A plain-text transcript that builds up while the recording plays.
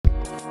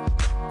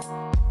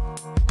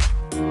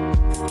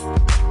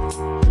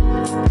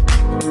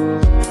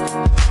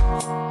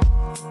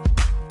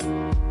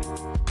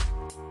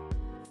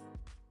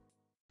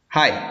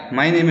Hi,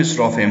 my name is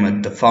Rauf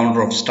Ahmed, the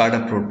founder of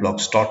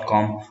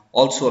StartupRoadblocks.com,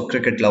 also a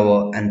cricket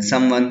lover and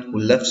someone who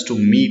loves to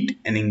meet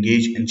and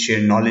engage and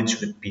share knowledge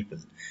with people.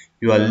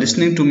 You are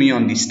listening to me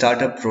on the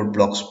Startup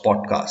Roadblocks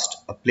podcast,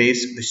 a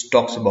place which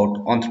talks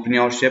about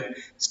entrepreneurship,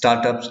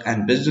 startups,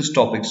 and business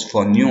topics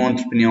for new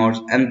entrepreneurs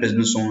and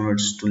business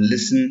owners to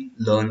listen,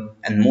 learn,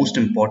 and most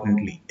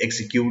importantly,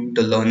 execute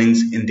the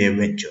learnings in their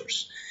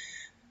ventures.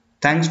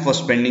 Thanks for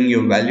spending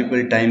your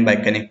valuable time by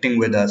connecting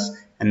with us,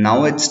 and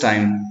now it's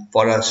time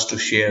for us to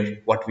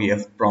share what we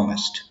have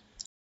promised.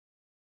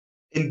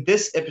 In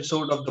this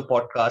episode of the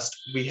podcast,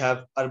 we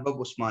have Arbab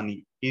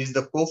Usmani. He is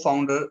the co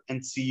founder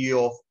and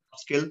CEO of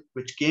Upskill,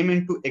 which came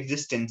into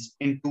existence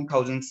in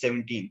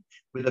 2017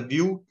 with a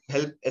view to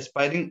help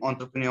aspiring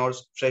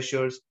entrepreneurs,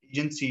 freshers,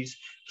 agencies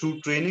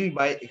through training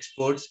by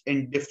experts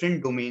in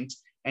different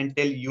domains and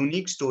tell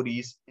unique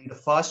stories in the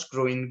fast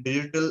growing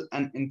digital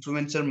and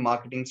influencer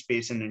marketing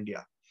space in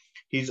India.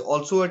 He is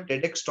also a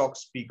TEDx talk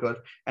speaker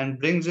and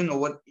brings in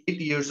over 8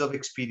 years of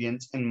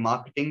experience in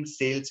marketing,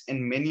 sales,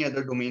 and many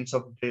other domains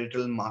of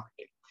digital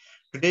marketing.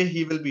 Today,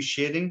 he will be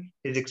sharing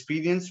his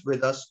experience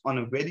with us on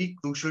a very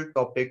crucial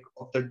topic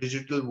of the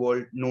digital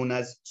world known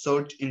as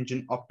search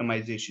engine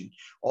optimization,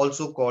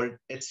 also called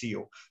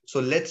SEO. So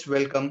let's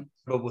welcome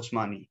Rob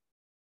Usmani.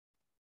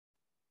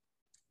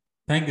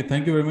 Thank you.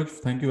 Thank you very much.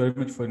 Thank you very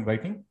much for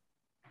inviting.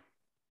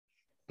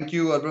 Thank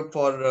you, Arbab,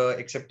 for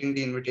accepting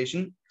the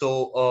invitation.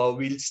 So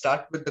we'll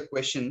start with the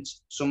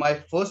questions. So my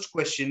first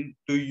question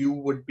to you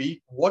would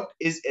be, what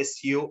is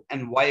SEO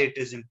and why it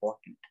is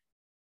important?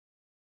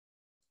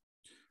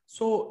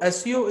 So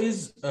SEO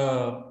is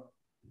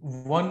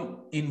one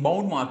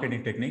inbound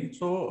marketing technique.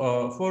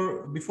 So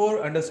for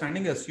before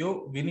understanding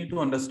SEO, we need to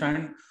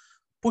understand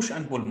push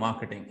and pull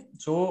marketing.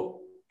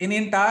 So in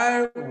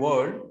entire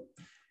world,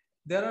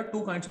 there are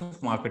two kinds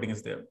of marketing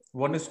is there.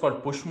 One is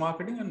called push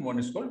marketing and one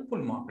is called pull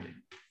marketing.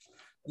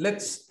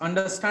 Let's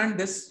understand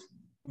this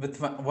with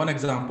one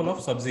example of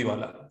सब्जी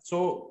वाला.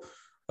 So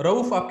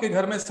Rauf, आपके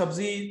घर में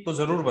सब्जी तो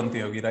जरूर बनती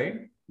होगी,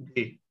 राइट?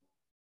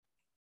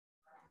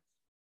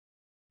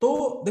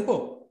 तो देखो,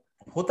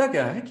 होता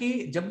क्या है कि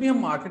जब भी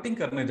हम मार्केटिंग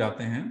करने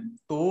जाते हैं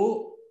तो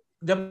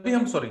जब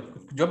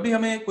भी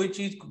हमें कोई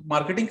चीज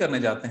मार्केटिंग करने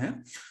जाते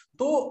हैं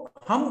तो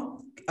हम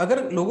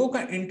अगर लोगों का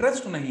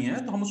इंटरेस्ट नहीं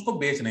है तो हम उसको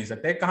बेच नहीं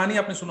सकते. कहानी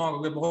आपने सुना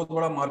होगा कि बहुत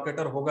बड़ा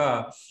मार्केटर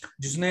होगा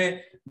जिसने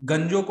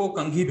गंजों को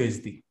कंघी बेच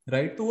दी,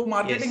 राइट? तो वो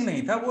मार्केटिंग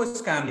नहीं था, वो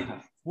स्कैम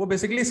था, वो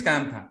बेसिकली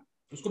स्कैम था,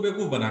 उसको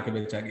बेवकूफ बना के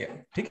बेचा गया.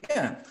 ठीक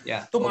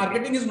है? तो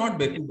मार्केटिंग इज नॉट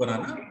बेवकूफ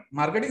बनाना,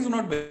 मार्केटिंग इज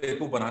नॉट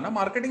बेवकूफ बनाना,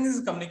 मार्केटिंग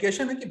इज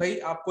कम्युनिकेशन है कि भाई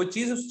आप कोई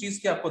चीज उस चीज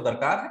की आपको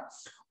दरकार है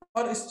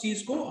और इस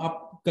चीज को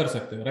आप कर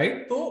सकते हो,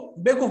 राइट? तो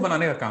बेवकूफ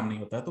बनाने का काम नहीं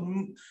होता है. तो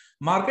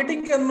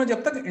मार्केटिंग के अंदर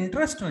जब तक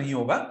इंटरेस्ट नहीं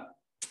होगा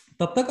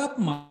तब तक आप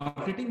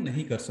मार्केटिंग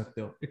नहीं कर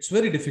सकते हो. It's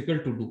very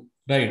difficult to do,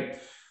 right?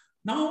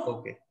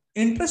 Now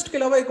interest के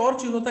अलावा एक और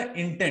चीज होता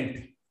है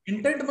इंटेंट.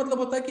 इंटेंट मतलब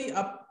होता है कि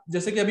आप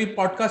जैसे कि अभी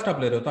पॉडकास्ट आप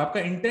ले रहे हो तो आपका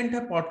इंटेंट है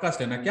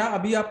पॉडकास्ट लेना. क्या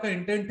अभी आपका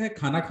इंटेंट है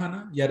खाना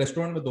खाना या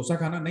रेस्टोरेंट में डोसा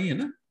खाना? नहीं है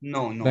ना?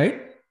 No,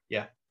 right?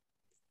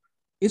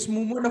 इस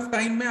मूवमेंट ऑफ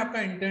टाइम में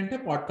आपका इंटेंट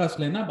है पॉडकास्ट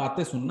लेना,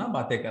 बातें सुनना,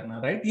 बातें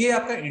करना, राइट? ये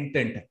आपका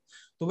इंटेंट है.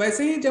 तो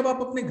वैसे ही जब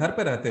आप अपने घर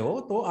पे रहते हो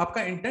तो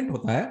आपका इंटेंट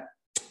होता है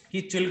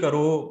कि चिल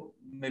करो,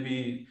 may be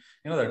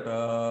you know that,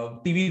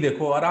 TV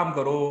देखो, आराम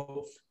करो,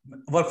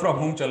 वर्क फ्रॉम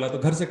होम चल रहा तो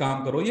घर से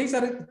काम करो, यही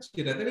सारे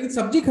चीज रहते हैं. लेकिन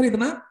सब्जी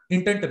खरीदना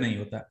इंटेंट नहीं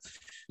होता है.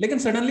 लेकिन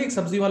सडनली एक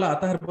सब्जी वाला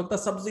आता है, बोलता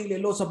सब्जी ले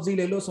लो, सब्जी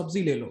ले लो,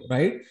 सब्जी ले लो,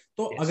 राइट?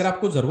 तो अगर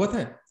आपको जरूरत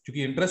है,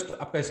 क्योंकि इंटरेस्ट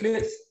आपका इसलिए,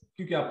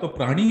 क्योंकि आप तो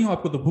प्राणी हो,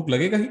 आपको तो भूख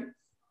लगेगा ही,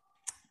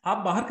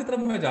 आप बाहर की तरफ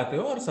में जाते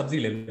हो और सब्जी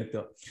ले लेते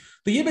हो.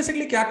 तो ये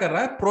बेसिकली क्या कर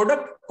रहा है,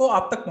 प्रोडक्ट को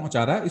आप तक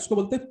पहुंचा रहा है. इसको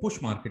बोलते हैं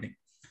पुश मार्केटिंग.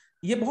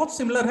 ये बहुत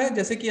सिमिलर है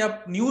जैसे कि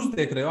आप न्यूज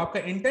देख रहे हो, आपका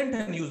इंटेंट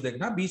है न्यूज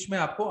देखना, बीच में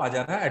आपको आ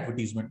जा रहा है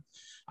एडवर्टीजमेंट.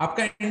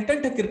 आपका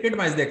इंटेंट है क्रिकेट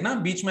मैच देखना,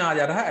 बीच में आ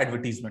जा रहा है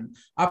एडवर्टीजमेंट.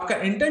 आपका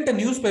इंटेंट है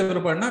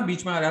न्यूज़पेपर पढ़ना,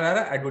 बीच में आ जा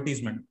रहा है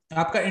एडवर्टीजमेंट.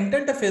 आपका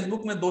इंटेंट है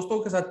फेसबुक में दोस्तों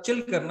के साथ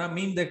चिल करना,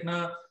 मीम देखना,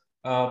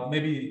 may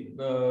be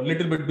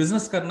little bit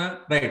business करना,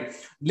 राइट?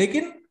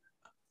 लेकिन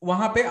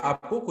वहां पे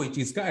आपको कोई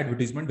चीज का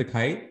एडवर्टीजमेंट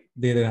दिखाई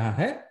दे रहा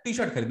है, टी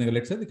शर्ट खरीदने का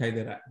लेट से दिखाई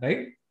दे रहा है,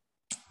 राइट?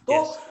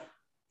 तो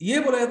ये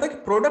बोला जाता है कि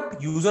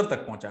प्रोडक्ट यूजर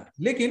तक पहुंचा.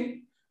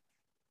 लेकिन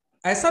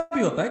ऐसा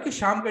भी होता है कि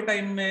शाम के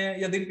टाइम में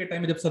या दिन के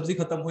टाइम में जब सब्जी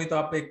खत्म हुई तो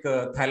आप एक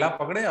थैला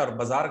पकड़े और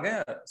बाजार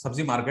गए,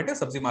 सब्जी मार्केट है,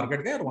 सब्जी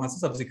मार्केट गए और वहां से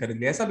सब्जी खरीद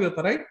ली. ऐसा भी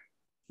होता है, राइट?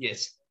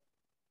 यस.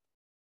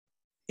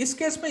 इस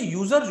केस में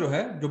यूजर जो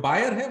है, जो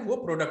बायर है, वो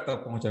प्रोडक्ट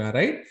तक पहुंच रहा है,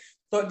 राइट?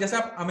 तो जैसे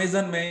आप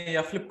अमेजन में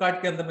या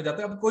फ्लिपकार्ट के अंदर में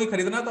जाते हैं, अब कोई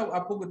खरीदना है तो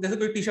आपको जैसे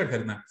कोई टी शर्ट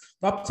खरीदना है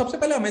तो आप सबसे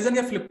पहले अमेजन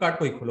या फ्लिपकार्ट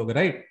को ही खोलोगे,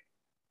 right?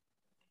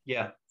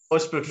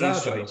 First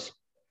preference choice,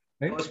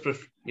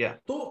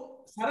 right?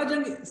 तो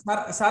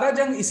सारा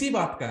जंग इसी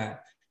बात का है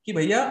कि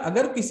भैया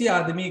अगर किसी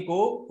आदमी को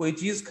कोई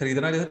चीज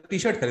खरीदना है, जैसे टी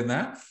शर्ट खरीदना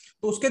है,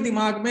 तो उसके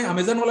दिमाग में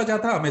अमेजन वाला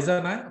चाहता है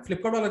अमेजन आए,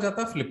 फ्लिपकार्ट वाला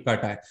चाहता है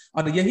फ्लिपकार्ट आए.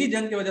 और यही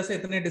जंग की वजह से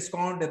इतने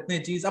डिस्काउंट, इतने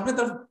चीज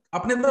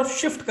अपने तरफ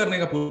शिफ्ट करने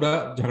का पूरा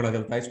झगड़ा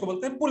चलता है. इसको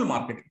बोलते हैं पुल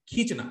मार्केट,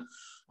 खींचना.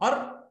 और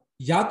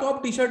या तो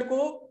आप टी शर्ट को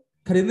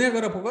खरीदने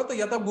अगर आप होगा तो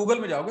या तो आप गूगल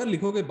में जाओगे,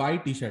 लिखोगे बाई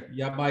टी शर्ट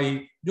या बाई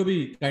जो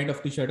भी काइंड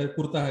ऑफ टी शर्ट है,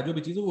 कुर्ता है, जो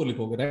भी चीज है वो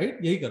लिखोगे, राइट?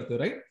 यही करते हो,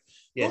 राइट?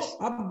 तो यस।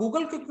 आप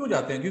गूगल को क्यों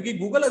जाते हैं? क्योंकि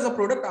गूगल एज अ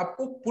प्रोडक्ट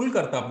आपको पुल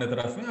करता है अपने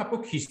तरफ में, आपको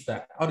खींचता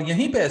है, और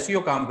यहीं पे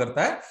एसईओ काम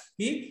करता है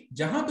कि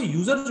जहां पे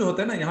यूजर जो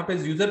होते हैं ना, यहाँ पे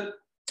यूजर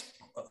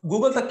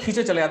गूगल तक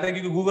खींचे चले जाते हैं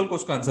क्योंकि गूगल को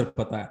उसका आंसर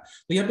पता है।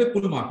 तो यहाँ पे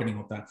पुल मार्केटिंग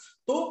होता है।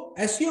 तो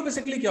एसईओ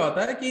बेसिकली क्या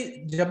होता है कि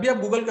जब भी आप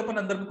गूगल के अपन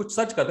अंदर में कुछ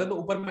सर्च करते हैं तो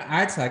ऊपर में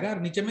एड्स आएगा और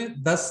नीचे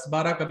में 10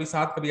 12 कभी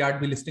 7 कभी 8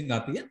 भी लिस्टिंग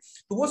आती है।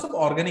 तो वो सब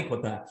ऑर्गेनिक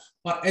होता है।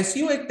 और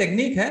एसईओ एक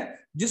टेक्निक है,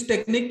 जिस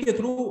टेक्निक के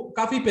थ्रू,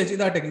 काफी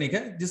पेचीदा टेक्निक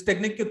है, जिस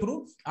टेक्निक के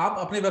थ्रू आप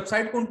अपने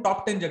वेबसाइट को उन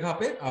टॉप 10 जगह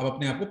पे आप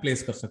अपने आप को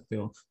प्लेस कर सकते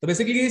हो। तो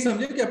बेसिकली ये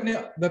समझे कि अपने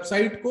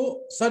वेबसाइट को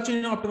सर्च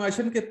इंजन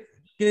ऑप्टिमाइजेशन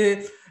के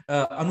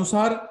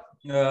अनुसार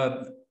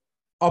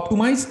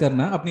ऑप्टिमाइज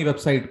करना अपनी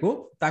वेबसाइट को,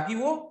 ताकि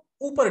वो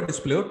ऊपर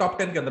डिस्प्ले हो, टॉप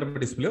 10 के अंदर में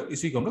डिस्प्ले हो।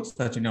 इसी को हम लोग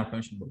सर्च इंजन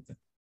ऑप्टिमाइजेशन बोलते हैं।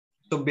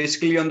 So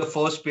basically on the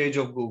first page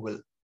of Google.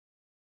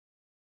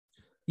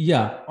 या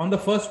on the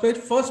first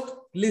page, first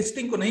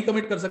listing को नहीं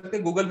कमिट कर सकते,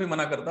 गूगल भी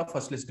मना करता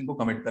फर्स्ट लिस्टिंग को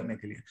कमिट करने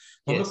के लिए,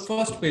 तो हम लोग Yes.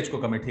 फर्स्ट पेज को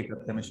कमिट ही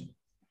करते हैं हमेशा।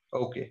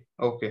 Okay.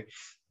 Okay.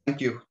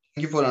 Thank you.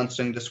 Thank you for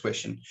answering this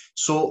question.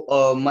 So,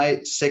 my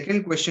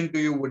second question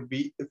to you would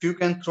be if you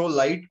can throw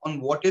light on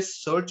what is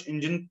search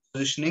engine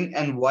positioning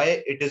and why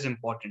it is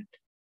important.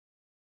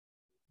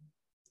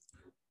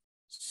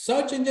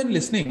 Search engine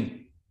listing,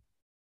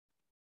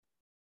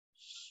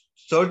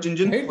 Search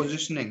engine right?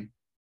 positioning.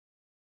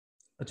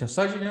 अच्छा,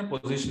 search engine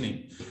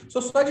positioning.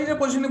 So search engine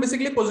positioning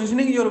basically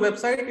positioning your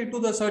website into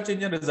the search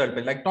engine result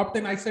पे, like top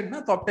 10 I said ना,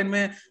 top 10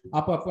 में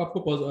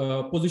आपको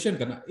position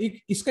करना। एक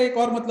इसका एक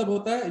और मतलब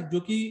होता है जो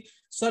कि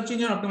सर्च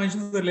इंजन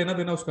ऑप्टिमाइजेशन से लेना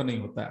देना उसका नहीं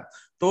होता है।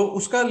 तो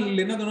उसका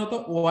लेना देना होता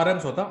है ओआरएम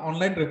होता है,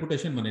 ऑनलाइन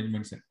रेपुटेशन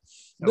मैनेजमेंट से।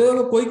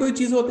 Okay. कोई कोई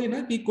चीज होती है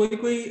ना कि कोई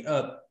कोई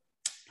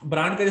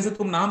ब्रांड का जैसे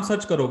तुम नाम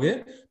सर्च करोगे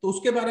तो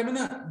उसके बारे में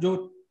ना, जो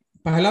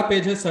पहला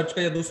पेज है सर्च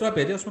का या दूसरा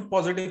पेज है, उसमें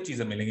पॉजिटिव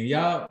चीजें मिलेंगी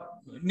या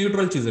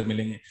न्यूट्रल चीजें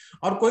मिलेंगी,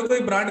 और कोई कोई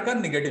ब्रांड का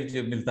नेगेटिव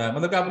चीज मिलता है।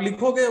 मतलब कि आप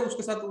लिखोगे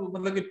उसके साथ,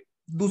 मतलब कि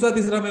दूसरा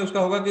तीसरा में उसका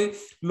होगा कि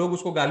लोग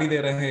उसको गाली दे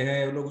रहे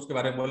हैं, लोग उसके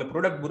बारे में बोले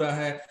प्रोडक्ट बुरा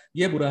है,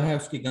 ये बुरा है,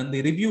 उसकी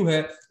गंदी रिव्यू है,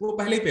 वो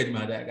पहले ही पेज में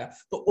आ जाएगा।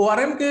 तो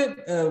ओआरएम के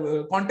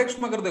कॉन्टेक्स्ट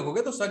में अगर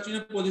देखोगे तो सर्च इंजन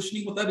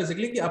पोजीशनिंग होता है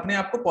बेसिकली कि अपने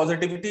आप को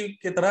पॉजिटिविटी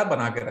की तरह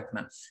बना के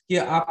रखना, कि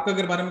आपका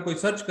अगर बारे में कोई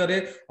सर्च करे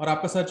और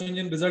आपका सर्च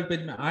इंजन रिजल्ट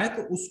पेज में आए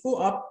तो उसको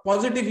आप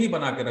पॉजिटिव ही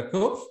बना के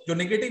रखो, जो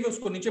नेगेटिव है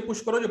उसको नीचे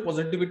पुश करो, जो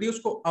पॉजिटिविटी है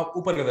उसको आप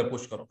ऊपर की तरफ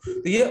पुश करो।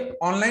 तो ये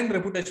ऑनलाइन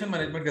रेपुटेशन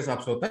मैनेजमेंट के हिसाब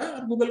से होता है।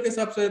 और गूगल के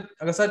हिसाब से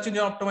अगर सर्च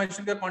इंजन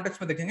ऑप्टिमाइजेशन के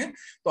कॉन्टेक्स्ट में देखेंगे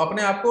तो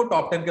अपने आप को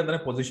टॉप 10 के अंदर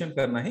पोजीशन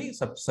करना ही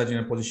सब सर्च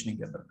इंजन पोजीशनिंग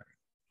के अंदर है।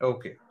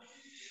 Okay.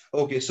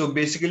 Okay. So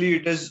basically,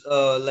 it is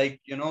like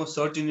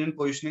search engine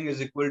positioning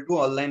is equal to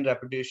online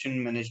reputation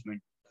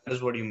management. That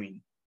is what you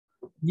mean.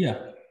 या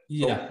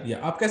Okay. या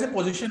आप कैसे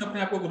पोजीशन,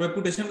 अपने आप को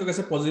रेपुटेशन को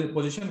कैसे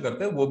पोजीशन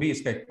करते हैं, वो भी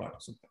इसका एक पार्ट हो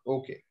सकता है।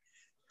 Okay.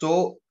 So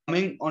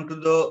coming on to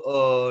the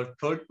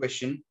third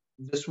question,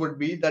 this would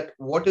be that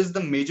what is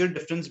the major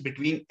difference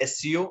between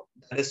SEO,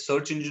 that is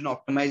search engine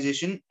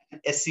optimization,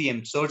 and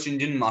SEM, search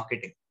engine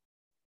marketing?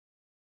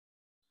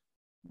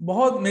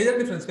 बहुत मेजर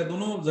डिफरेंस का,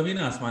 दोनों जमीन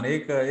आसमान है।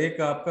 एक एक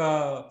आपका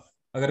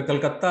अगर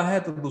कलकत्ता है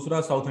तो दूसरा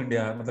साउथ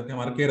इंडिया है, मतलब कि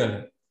हमारा केरल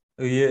है।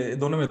 तो ये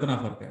दोनों में इतना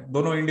फर्क है,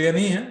 दोनों इंडियन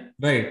ही है,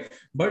 राइट?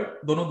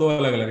 बट दोनों दो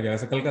अलग अलग जगह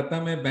से।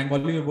 कलकत्ता में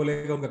बंगाली में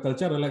बोलेगा, उनका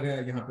कल्चर अलग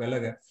है, यहाँ पे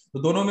अलग है। तो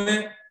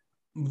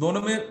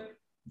दोनों में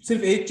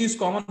सिर्फ एक चीज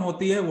कॉमन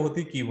होती है, वो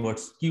होती है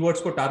कीवर्ड्स।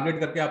 कीवर्ड्स को टारगेट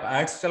करके आप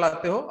एड्स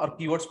चलाते हो और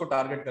कीवर्ड्स को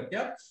टारगेट करके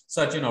आप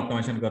सर्च इन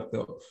ऑप्टिमाइजेशन करते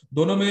हो।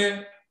 दोनों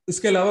में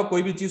इसके अलावा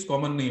कोई भी चीज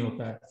कॉमन नहीं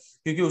होता है,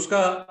 क्योंकि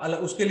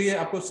उसके लिए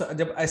आपको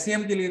जब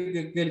एसईएम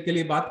के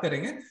लिए बात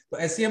करेंगे तो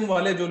एसईएम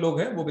वाले जो लोग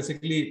हैं वो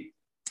बेसिकली,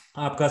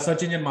 आपका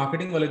सर्च इंजन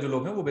मार्केटिंग वाले जो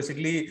लोग हैं वो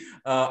बेसिकली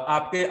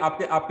आपके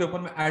आपके आपके ऊपर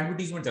में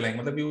एडवर्टीजमेंट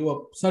चलाएंगे। मतलब कि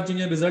वो सर्च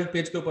इंजन रिजल्ट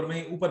पेज के ऊपर में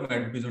ही ऊपर में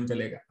एडवर्टीजमेंट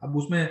चलेगा। अब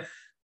उसमें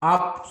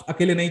आप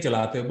अकेले नहीं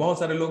चलाते हो, बहुत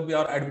सारे लोग भी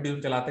और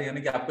एडवर्टीजमेंट चलाते हैं,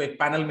 यानी कि आपको एक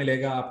पैनल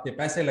मिलेगा, आपके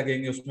पैसे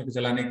लगेंगे उसमें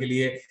चलाने के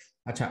लिए।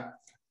 अच्छा,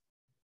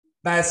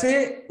 पैसे,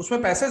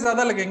 उसमें पैसे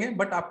ज्यादा लगेंगे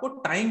बट आपको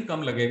टाइम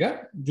कम लगेगा,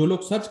 जो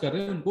लोग सर्च कर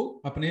रहे हैं उनको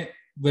अपने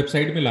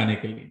वेबसाइट में लाने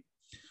के लिए।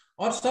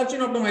 और सर्च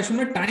इन ऑप्टिमाइजेशन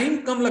में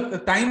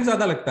टाइम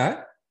ज्यादा लगता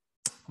है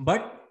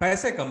बट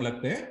पैसे कम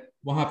लगते हैं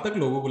वहां तक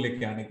लोगों को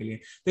लेके आने के लिए।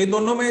 तो इन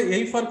दोनों में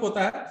यही फर्क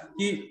होता है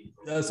कि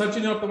सर्च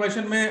इंजन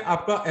ऑप्टिमाइजेशन में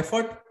आपका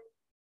एफर्ट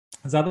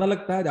ज्यादा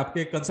लगता है,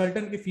 आपके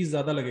कंसल्टेंट की फीस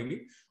ज्यादा लगेगी।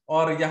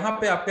 और यहाँ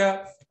पे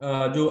आपका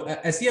जो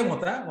एसईएम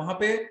होता है वहां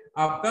पे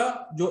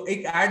आपका जो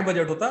एक एड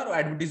बजट होता है और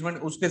एडवर्टीजमेंट,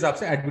 उसके हिसाब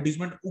से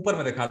एडवर्टीजमेंट ऊपर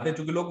में दिखाते हैं,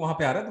 क्योंकि लोग वहां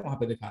पे आ रहे हैं तो वहां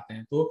पे दिखाते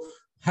हैं। तो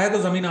है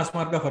तो जमीन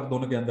आसमान का फर्क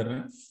दोनों के अंदर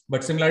में,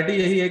 बट सिमिलरिटी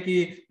यही है कि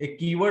एक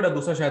कीवर्ड और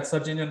दूसरा शायद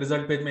सर्च इंजन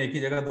रिजल्ट पेज में एक ही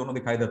जगह दोनों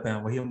दिखाई देते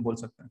हैं, वही हम बोल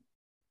सकते हैं।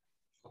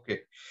 Okay.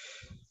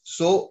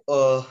 So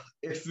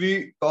if we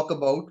talk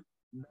about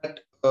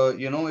that,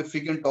 if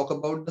we can talk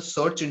about the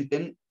search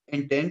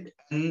intent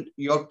and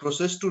your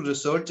process to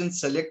research and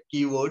select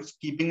keywords,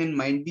 keeping in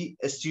mind the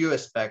SEO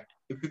aspect,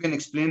 if you can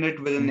explain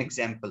it with an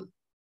example.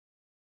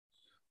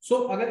 सो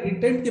अगर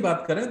intent की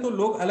बात करें तो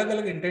लोग अलग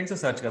अलग intent से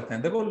search करते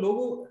हैं। देखो,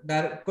 लोग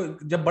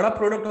डायरेक्ट, जब बड़ा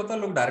प्रोडक्ट होता है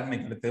लोग डायरेक्ट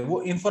नहीं करते,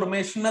 वो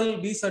इंफॉर्मेशनल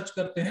भी सर्च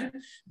करते हैं।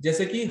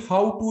 जैसे कि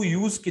how to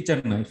use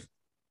kitchen knife,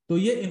 तो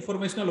ये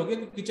इंफॉर्मेशनल हो गया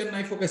कि किचन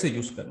नाइफ को कैसे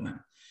यूज करना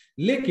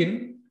है। लेकिन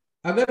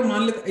अगर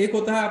मान लेते, एक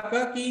होता है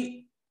आपका कि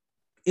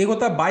एक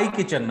होता है बाई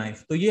किचन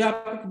नाइफ, तो ये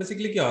आपका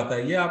बेसिकली क्या होता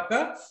है, ये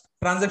आपका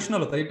ट्रांजेक्शनल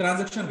होता है, ये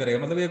ट्रांजेक्शन करेगा,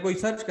 मतलब ये कोई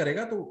सर्च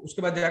करेगा तो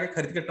उसके बाद जाके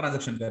खरीद के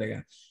ट्रांजेक्शन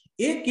करेगा।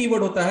 एक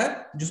कीवर्ड होता है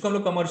जिसको हम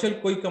लोग कमर्शियल,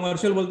 कोई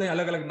कमर्शियल बोलते हैं,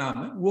 अलग अलग नाम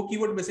है, वो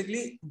कीवर्ड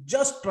बेसिकली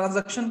जस्ट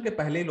ट्रांजेक्शन के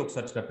पहले ही लोग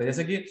सर्च करते हैं।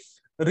 जैसे कि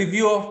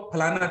रिव्यू ऑफ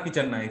फलाना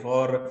किचन नाइफ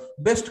और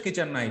बेस्ट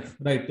किचन नाइफ,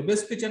 राइट, तो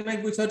बेस्ट किचन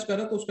नाइफ कोई सर्च कर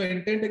रहा है तो उसका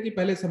इंटेंट है कि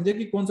पहले समझे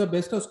कि कौन सा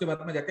बेस्ट है, उसके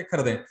बाद में जाके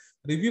खरीदें।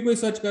 रिव्यू कोई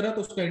सर्च कर रहा है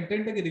तो उसका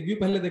इंटेंट है कि रिव्यू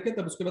पहले देखे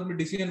तब उसके बाद में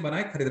डिसीजन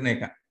बनाए खरीदने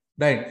का,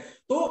 राइट।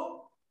 तो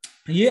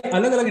ये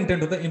अलग अलग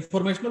इंटेंट होते हैं,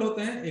 इंफॉर्मेशनल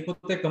होते हैं, एक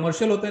होते हैं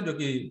कमर्शियल होते हैं जो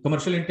कि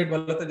कमर्शियल इंटेंट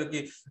वाले होते हैं जो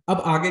कि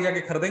अब आगे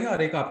जाके खरीदेंगे,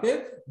 और एक आपके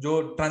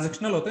जो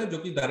ट्रांजेक्शनल होते हैं जो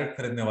कि डायरेक्ट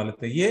खरीदने वाले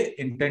होते हैं, ये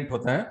इंटेंट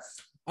होता है।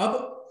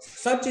 अब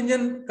सर्च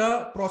इंजन का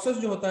प्रोसेस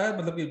जो होता है,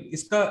 मतलब कि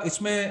इसका,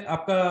 इसमें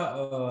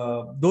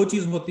आपका दो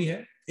चीज होती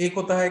है। एक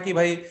होता है कि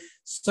भाई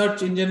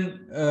सर्च इंजन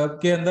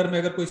के अंदर में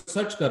अगर कोई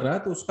सर्च कर रहा है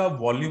तो उसका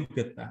वॉल्यूम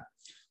कितना है।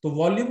 तो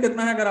वॉल्यूम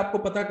कितना है अगर आपको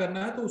पता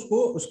करना है तो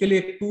उसको, उसके लिए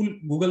एक टूल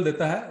गूगल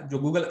देता है जो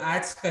गूगल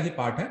एड्स का ही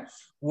पार्ट है,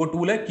 वो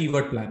टूल है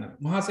कीवर्ड प्लानर।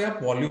 वहां से आप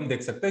वॉल्यूम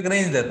देख सकते हो, एक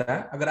रेंज देता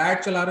है। अगर ऐड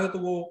चला रहे हो तो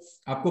वो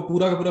आपको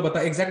पूरा का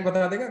पूरा एग्जैक्ट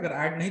बता देगा। अगर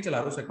ऐड नहीं चला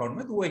रहे हो उस अकाउंट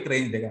में तो वो एक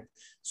रेंज देगा,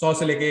 100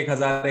 से लेके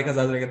 1000,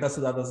 1000 से लेके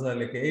 10,000, 10,000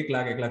 लेके 1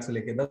 लाख, 1 लाख से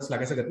लेके 10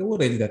 लाख, ऐसे करके वो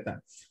रेंज देता है।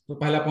 तो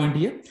पहला पॉइंट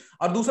ये।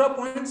 और दूसरा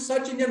point,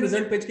 search engine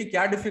result page की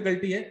क्या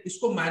डिफिकल्टी है,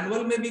 इसको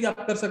मैनुअल में भी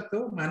आप कर सकते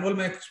हो। मैनुअल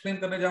में एक्सप्लेन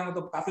करने जाऊंगा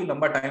तो काफी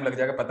लंबा टाइम लग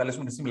जाएगा, 45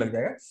 मिनट में लग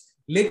जाएगा।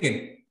 लेकिन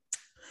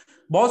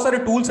बहुत सारे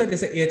टूल्स है,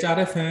 जैसे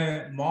एचआरएफ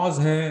है, मॉज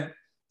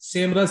है,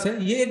 सेमरस है,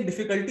 ये एक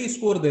डिफिकल्टी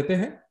स्कोर देते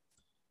हैं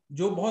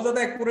जो बहुत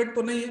ज्यादा एक्यूरेट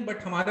तो नहीं है,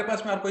 बट हमारे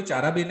पास में और कोई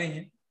चारा भी नहीं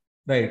है,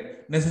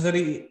 राइट,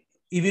 नेसेसरी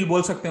इविल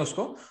बोल सकते हैं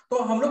उसको। तो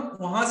हम लोग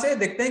वहां से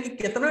देखते हैं कि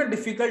कितना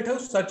डिफिकल्ट है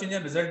उस सर्च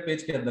इंजन रिजल्ट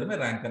पेज के अंदर में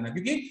रैंक करना,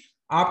 क्योंकि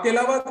आपके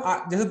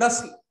अलावा जैसे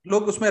 10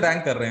 लोग उसमें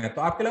रैंक कर रहे हैं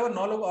तो आपके अलावा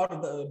 9 लोग और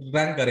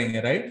रैंक करेंगे,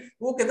 राइट।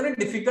 वो कितने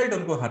डिफिकल्ट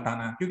उनको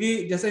हटाना है,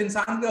 क्योंकि जैसे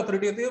इंसान की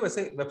अथॉरिटी होती है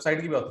वैसे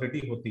वेबसाइट की भी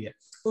अथॉरिटी होती है।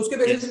 तो उसके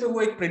बेसिस पे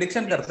वो एक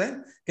प्रिडिक्शन करते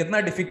हैं कितना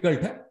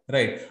डिफिकल्ट है,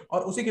 राइट,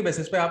 और उसी के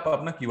बेसिस पे आप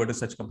अपना कीवर्ड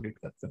रिसर्च कंप्लीट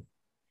करते हैं।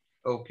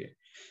 Okay,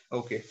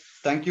 okay.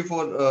 Thank you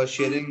for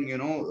sharing,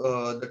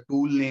 the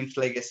tool names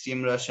like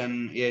SEMrush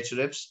and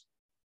Ahrefs.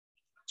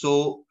 So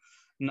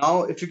now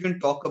if you can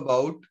talk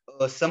about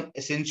some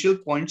essential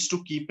points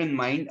to keep in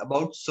mind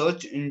about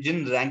search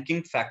engine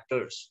ranking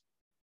factors.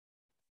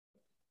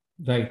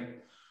 Right,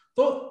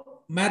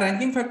 तो मैं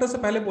ranking factor से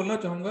पहले बोलना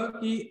चाहूंगा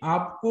कि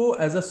आपको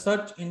as a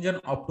search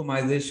engine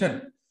optimisation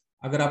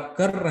अगर आप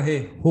कर रहे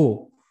हो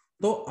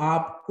तो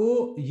आपको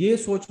ये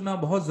सोचना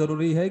बहुत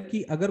जरूरी है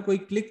कि अगर कोई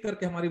क्लिक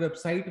करके हमारी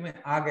वेबसाइट में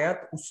आ गया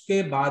तो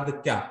उसके बाद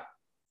क्या,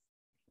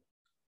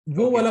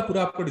 वो Okay. वाला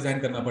पूरा आपको डिजाइन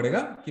करना पड़ेगा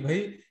कि भाई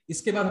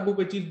इसके बाद हमको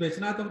कोई चीज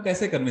बेचना है तो हम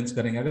कैसे कन्विंस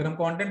करेंगे। अगर हम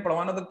कंटेंट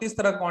पढ़वाना तो किस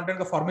तरह कंटेंट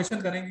का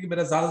फॉर्मेशन करेंगे कि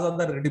मेरा ज्यादा से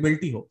ज्यादा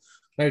रीडेबिलिटी हो,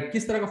 राइट,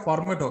 किस तरह का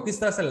फॉर्मेट हो, किस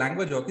तरह से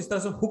लैंग्वेज हो, किस तरह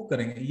से हुक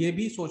करेंगे, ये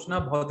भी सोचना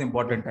बहुत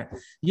इंपॉर्टेंट है।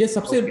 ये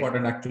सबसे Okay.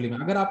 इंपॉर्टेंट एक्चुअली में,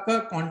 अगर आपका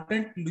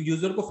कंटेंट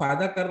यूजर को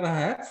फायदा कर रहा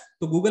है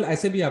तो गूगल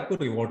ऐसे भी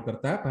आपको रिवॉर्ड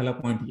करता है। पहला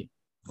पॉइंट ये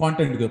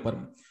कंटेंट के ऊपर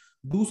में।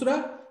 दूसरा,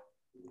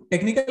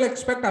 टेक्निकल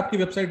एक्सपेक्ट, आपकी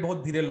वेबसाइट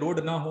बहुत धीरे लोड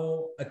ना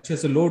हो, अच्छे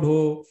से लोड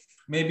हो,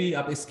 मे बी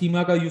आप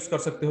स्कीमा का यूज कर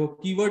सकते हो।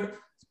 कीवर्ड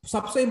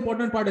सबसे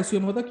इंपॉर्टेंट पार्ट एसईओ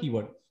में होता है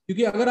कीवर्ड,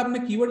 क्योंकि अगर आपने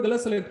कीवर्ड गलत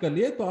सेलेक्ट कर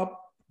लिए तो आप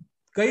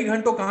कई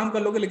घंटों काम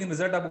कर लोगे लेकिन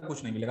रिजल्ट आपको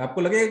कुछ नहीं मिलेगा।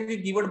 आपको लगेगा कि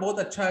कीवर्ड बहुत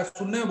अच्छा है,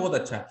 सुनने में बहुत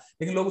अच्छा है,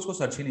 लेकिन लोग उसको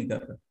सर्च ही नहीं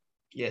कर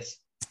रहे। Yes.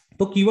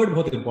 तो कीवर्ड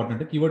बहुत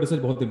इंपॉर्टेंट है, कीवर्ड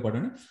रिसर्च बहुत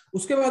इंपॉर्टेंट है।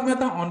 उसके बाद में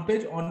आता है ऑन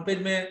पेज। ऑन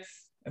पेज में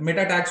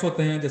मेटा टैग्स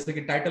होते हैं, जैसे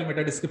कि टाइटल,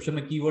 मेटा डिस्क्रिप्शन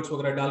में कीवर्ड्स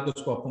वगैरह डाल के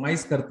उसको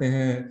ऑप्टिमाइज करते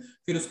हैं।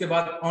 फिर उसके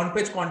बाद ऑन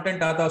पेज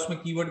कंटेंट आता है, उसमें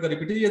कीवर्ड का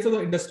रिपीटेशन, ये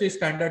तो इंडस्ट्री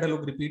स्टैंडर्ड है,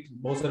 लोग रिपीट,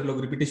 बहुत सारे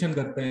लोग रिपीटेशन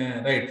करते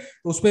हैं, राइट।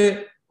 तो उस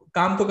पर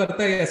काम तो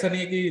करता है, ऐसा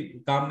नहीं है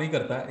कि काम नहीं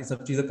करता है, ये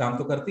सब चीजें काम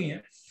तो करती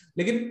हैं।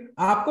 लेकिन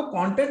आपको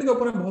कंटेंट के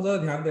ऊपर बहुत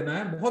ज्यादा ध्यान देना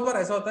है। बहुत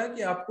बार ऐसा होता है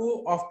कि आपको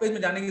ऑफ पेज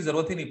में जाने की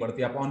जरूरत ही नहीं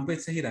पड़ती, आप ऑन पेज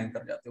से ही रैंक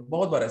कर जाते हो,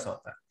 बहुत बार ऐसा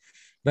होता है,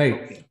 राइट।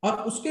 Okay.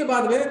 और उसके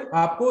बाद में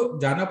आपको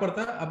जाना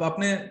पड़ता है। अब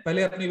आपने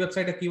पहले अपनी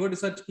वेबसाइट का कीवर्ड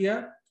रिसर्च किया,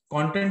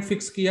 कंटेंट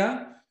फिक्स किया,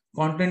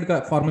 कंटेंट का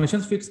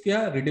फॉर्मेशन फिक्स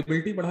किया,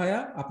 रीडेबिलिटी बढ़ाया,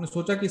 आपने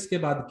सोचा कि इसके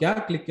बाद क्या,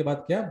 क्लिक के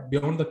बाद क्या,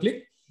 बियॉन्ड द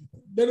क्लिक।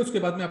 देन उसके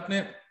बाद में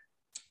आपने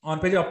ऑन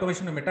पेज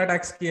ऑप्टिमाइजेशन में मेटा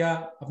टैग्स किया,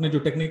 अपने जो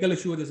टेक्निकल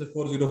इशू जैसे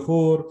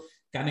 404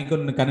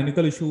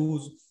 कैनोनिकल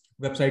इश्यूज,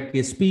 वेबसाइट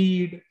की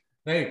स्पीड,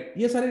 राइट,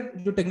 ये सारे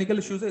जो टेक्निकल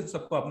इश्यूज है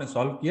सबको आपने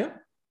सॉल्व किया।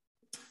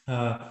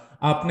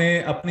 आपने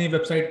अपनी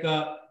वेबसाइट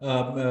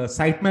का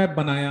साइट मैप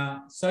बनाया,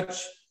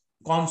 सर्च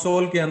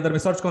कंसोल के अंदर में,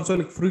 सर्च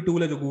कंसोल एक फ्री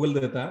टूल है जो गूगल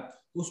देता है,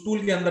 उस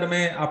टूल के अंदर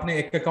में आपने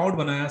एक अकाउंट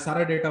बनाया,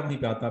 सारा डेटा वहीं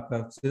पे आता है,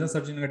 आपका सीजन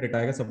सर्च इंजन का डेटा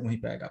आएगा सब वहीं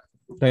पे आएगा,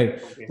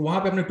 राइट। Okay. तो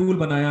वहां पे आपने टूल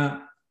बनाया,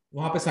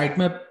 वहां पे साइट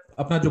मैप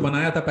अपना जो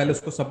बनाया था पहले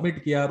उसको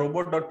सबमिट किया,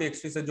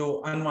 रोबोट.txt से जो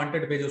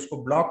अनवांटेड पेज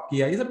उसको ब्लॉक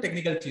किया, ये सब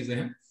टेक्निकल चीजें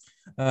हैं।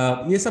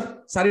 ये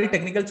सब सारी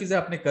टेक्निकल चीजें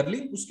आपने कर ली,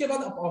 उसके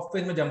बाद आप ऑफ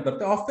पेज में जंप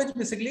करते हैं। ऑफ पेज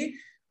बेसिकली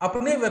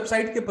अपने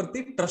वेबसाइट के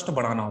प्रति ट्रस्ट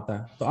बढ़ाना होता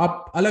है। तो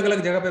आप अलग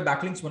अलग जगह पे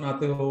बैकलिंक्स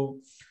बनाते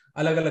हो,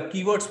 अलग अलग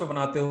कीवर्ड्स पे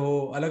बनाते हो,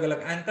 अलग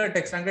अलग anchor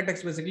text. Anchor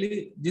text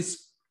basically जिस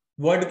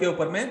वर्ड के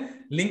ऊपर में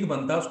लिंक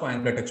बनता है उसको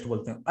एंकर टेक्स्ट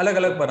बोलते हैं। अलग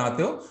अलग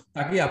बनाते हो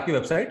ताकि आपकी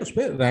वेबसाइट उस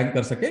पर रैंक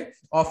कर सके।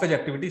 ऑफ पेज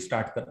एक्टिविटी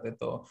स्टार्ट कर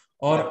देते हो,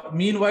 और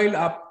मीनवाइल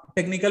आप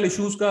टेक्निकल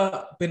इश्यूज का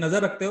पे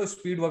नजर रखते हो,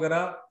 स्पीड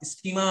वगैरह,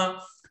 स्कीमा।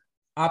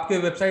 आपके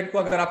वेबसाइट को,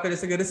 अगर आपका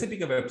जैसे कि रेसिपी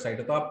का वेबसाइट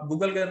है, तो आप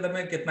गूगल के अंदर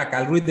में कितना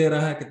कैलोरी दे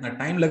रहा है, कितना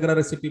टाइम लग रहा है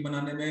रेसिपी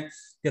बनाने में,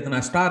 कितना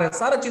स्टार है,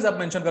 सारा चीज आप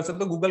मेंशन कर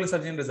सकते हो गूगल के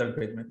सर्च इन रिजल्ट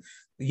पेज में।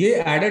 ये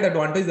एडेड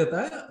एडवांटेज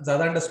देता है,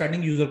 ज्यादा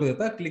अंडरस्टैंडिंग यूजर को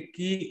देता है, क्लिक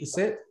की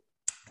इससे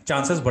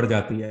चांसेस बढ़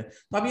जाती है।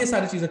 तो आप ये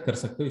सारी चीजें कर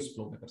सकते हो, इस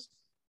फ्लो में कर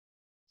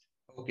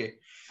सकते हो। Okay,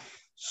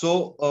 so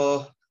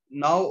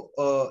now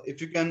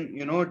if you can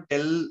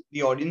tell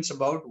the audience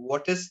about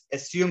what is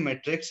SEO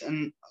metrics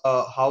and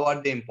how are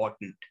they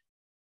important?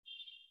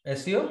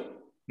 SEO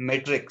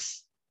metrics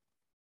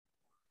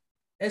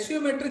SEO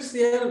metrics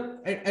here,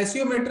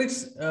 SEO metrics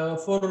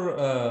for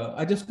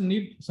I just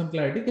need some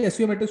clarity कि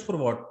SEO metrics for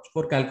what,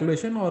 for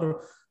calculation or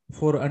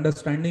for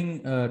understanding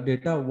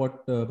data, what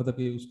मतलब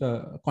कि उसका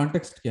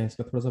context क्या है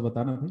इसका, थोड़ा सा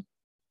बताना भाई।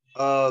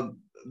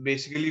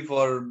 basically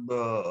for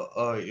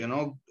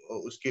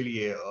उसके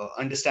लिए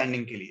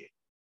understanding के लिए,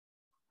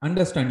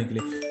 अंडरस्टैंडिंग के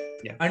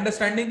लिए,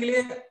 अंडरस्टैंडिंग के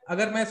लिए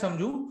अगर मैं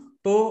समझूं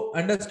तो,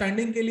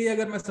 अंडरस्टैंडिंग के लिए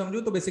अगर मैं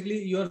समझूं तो basically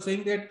you are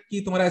saying that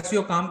कि तुम्हारा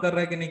एसईओ काम कर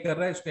रहा है कि नहीं कर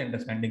रहा है, उसके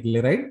अंडरस्टैंडिंग के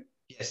लिए, राइट?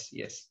 Yes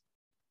yes.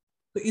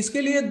 तो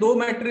इसके लिए दो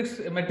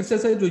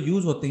मैट्रिक्सेस है जो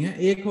यूज होती हैं।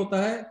 एक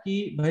होता है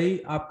कि भाई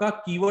आपका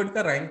कीवर्ड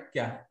का रैंक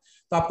क्या है।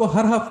 तो आपको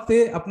हर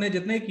हफ्ते अपने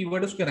जितने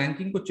कीवर्ड उसके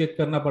रैंकिंग को चेक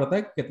करना पड़ता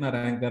है, कितना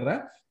रैंक कर रहा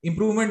है।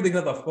 इंप्रूवमेंट दिख रहा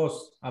है तो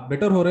ऑफकोर्स आप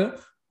बेटर हो रहे हो।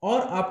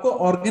 और आपको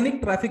ऑर्गेनिक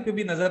ट्रैफिक पे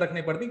भी नजर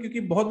रखनी पड़ती है, क्योंकि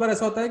बहुत बार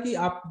ऐसा होता है कि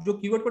आप जो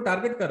कीवर्ड को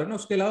टारगेट कर रहे हो ना,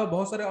 उसके अलावा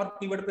बहुत सारे और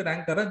कीवर्ड पे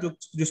रैंक कर रहे हैं, जो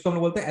जिसको हम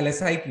लोग बोलते हैं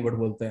एलएसआई कीवर्ड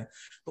बोलते हैं।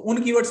 तो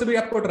उन कीवर्ड से भी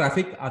आपको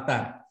ट्रैफिक आता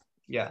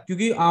है,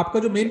 क्योंकि आपका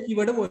जो मेन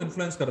कीवर्ड है वो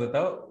इन्फ्लुएंस कर देता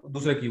है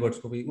दूसरे कीवर्ड्स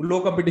को भी। लो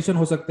कंपटीशन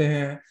हो सकते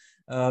हैं,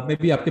 मे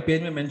बी आपके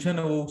पेज में मेंशन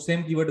है वो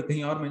सेम कीवर्ड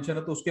कहीं और मेंशन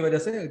है, तो उसकी वजह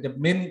से जब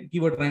मेन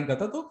कीवर्ड रैंक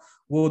करता है तो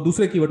वो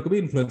दूसरे कीवर्ड को भी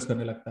इन्फ्लुएंस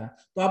करने लगता है।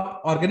 तो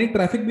आप ऑर्गेनिक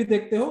ट्रैफिक भी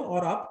देखते हो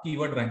और आप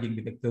कीवर्ड रैंकिंग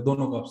भी देखते हो,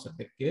 दोनों को आप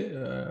देख के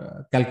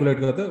कैलकुलेट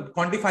करते हो,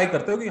 क्वांटिफाई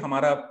करते हो कि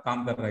हमारा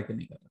काम कर रहा है कि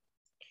नहीं कर रहा है।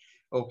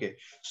 Okay,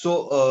 so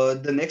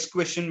the next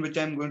question which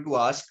I'm going to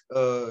ask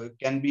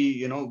can be,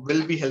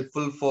 will be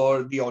helpful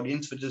for the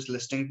audience which is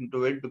listening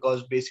to it,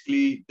 because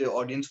basically the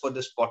audience for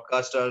this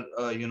podcast are,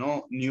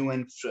 new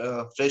and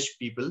fresh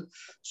people.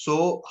 So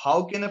how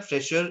can a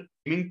fresher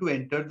aiming to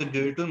enter the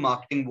digital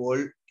marketing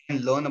world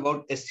can learn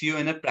about SEO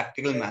in a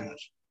practical manner?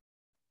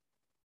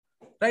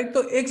 Right,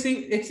 तो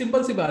एक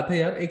simple सी बात है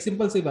यार, एक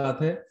simple सी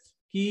बात है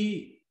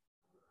कि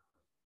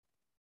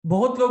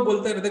बहुत लोग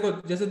बोलते हैं, देखो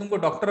जैसे तुमको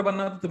डॉक्टर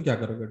बनना तो तुम क्या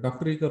करोगे,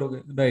 डॉक्टर ही करोगे,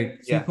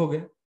 राइट? सीखोगे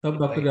तब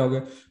डॉक्टर जाओगे।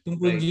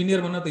 तुमको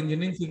इंजीनियर बनना तो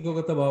इंजीनियरिंग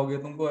सीखोगे तब आओगे।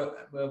 तुमको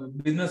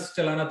बिजनेस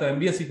चलाना तो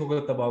एमबीए सीखोगे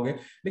तब आओगे।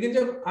 लेकिन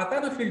जब आता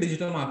है ना फील्ड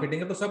डिजिटल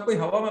मार्केटिंग है, तो सब कोई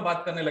हवा में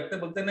बात करने लगते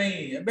हैं, बोलते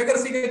नहीं बेगर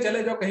सीखे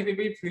चले जाओ कहीं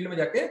भी फील्ड में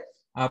जाके,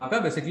 आपका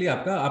बेसिकली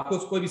आपको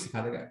कोई भी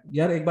सिखा देगा।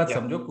 यार एक बात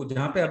समझो,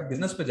 जहां पे आप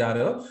बिजनेस पे जा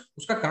रहे हो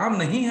उसका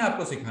काम नहीं है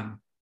आपको सिखाना।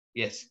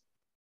 यस,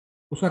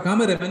 उसका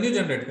काम है रेवेन्यू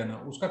जनरेट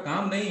करना, उसका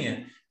काम नहीं है।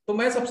 तो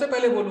मैं सबसे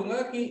पहले बोलूंगा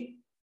कि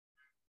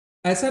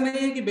ऐसा नहीं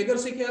है कि बेगर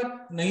से कि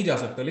आप नहीं जा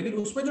सकते, लेकिन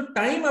उसमें जो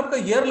टाइम आपका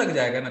ईयर लग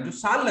जाएगा ना, जो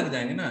साल लग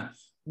जाएंगे ना,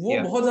 वो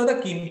बहुत ज्यादा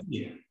कीमती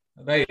है,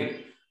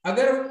 राइट?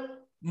 अगर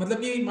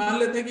मतलब कि मान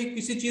लेते हैं कि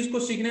किसी चीज को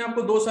सीखने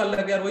आपको 2 साल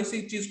लग गया,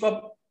 वही चीज को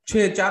आप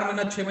 4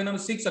 महीना 6 महीना में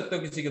सीख सकते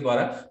हो किसी के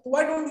द्वारा, तो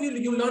why don't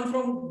you learn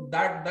from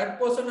that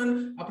person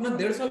and अपना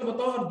 1.5 साल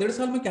बताओ, और 1.5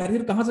 साल में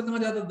कैरियर कहां से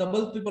कहां जाता है,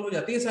 डबल ट्रिपल हो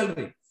जाती है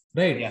सैलरी,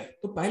 राइट?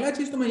 तो पहला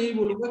चीज तो मैं यही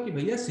बोलूंगा कि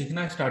भैया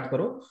सीखना स्टार्ट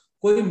करो,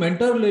 कोई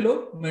मेंटर ले लो,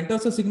 मेंटर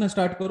से सीखना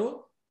स्टार्ट करो।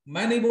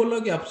 मैं नहीं बोल रहा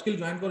कि आप स्किल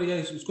ज्वाइन करो या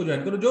इसको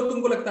ज्वाइन करो, जो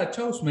तुमको लगता है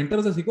अच्छा उस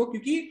मेंटर से सीखो,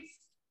 क्योंकि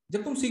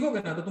जब तुम सीखोगे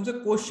ना तो तुमसे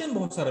क्वेश्चन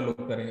बहुत सारे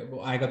लोग करेंगे,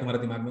 वो आएगा तुम्हारे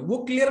दिमाग में,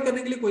 वो क्लियर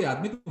करने के लिए कोई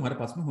आदमी तुम्हारे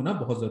पास में होना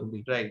बहुत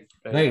जरूरी,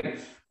 राइट?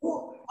 तो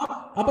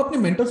आप अपने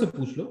मेंटर से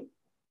पूछ लो,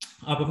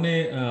 आप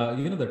अपने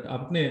दैट आप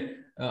अपने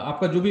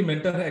आपका जो भी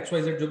मेंटर है,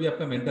 XYZ जो भी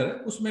आपका मेंटर है,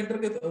 उस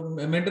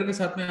मेंटर के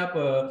साथ में आप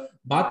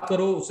बात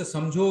करो, उससे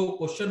समझो,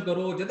 क्वेश्चन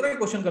करो, जितना भी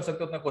क्वेश्चन कर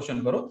सकते हो उतना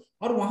क्वेश्चन करो,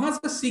 और वहां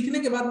से सीखने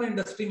के बाद में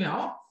इंडस्ट्री में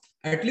आओ।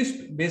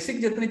 एटलीस्ट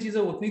बेसिक जितनी चीजें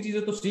उतनी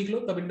चीजें तो सीख लो,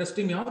 तब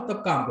इंडस्ट्री में आओ,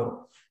 तब काम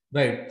करो,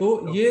 राइट?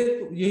 तो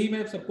यही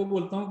मैं सबको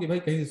बोलता हूँ कि भाई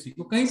कहीं से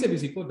सीखो, कहीं से भी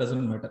सीखो,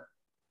 doesn't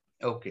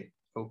matter. Okay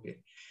okay,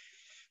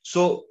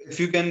 so if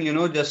you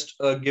can just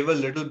give a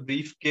little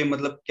brief के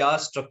मतलब क्या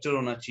स्ट्रक्चर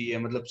होना चाहिए,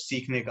 मतलब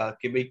सीखने का,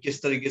 कि भाई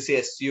किस तरीके से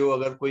एसईओ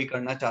अगर कोई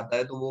करना चाहता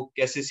है तो वो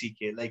कैसे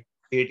सीखे, लाइक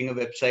क्रिएटिंग अ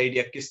वेबसाइट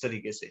या किस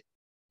तरीके से?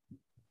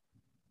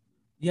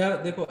 यार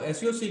देखो,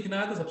 एसईओ सीखना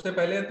है तो सबसे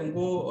पहले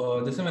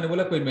तुमको जैसे मैंने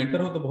बोला, कोई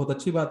मेंटर हो तो बहुत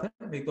अच्छी बात है,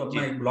 नहीं तो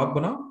अपना एक ब्लॉग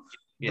बनाओ।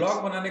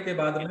 ब्लॉग बनाने के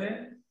बाद में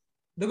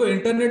देखो,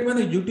 इंटरनेट में ना,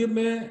 यूट्यूब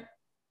में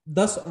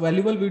 10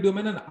 वैल्यूबल वीडियो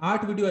में ना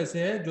 8 वीडियो ऐसे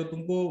हैं जो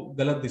तुमको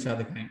गलत दिशा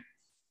दिखाएंगे,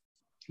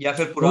 या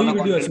फिर कोई पुराना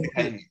वीडियो कंटेंट ऐसे होगी,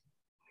 दिखाएंगे।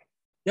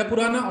 या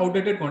पुराना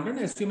आउटडेटेड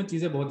कंटेंट, एसईओ में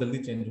चीजें बहुत जल्दी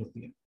चेंज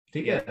होती है,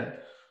 ठीक है। Yeah.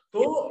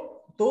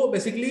 तो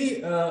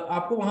बेसिकली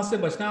आपको वहां से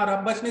बचना है, और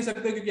आप बच नहीं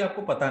सकते क्योंकि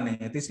आपको पता नहीं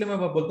है। तो इसलिए मैं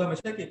बोलता हूं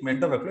हमेशा कि एक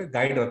मेंटर रख लो, एक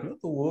गाइड रख लो,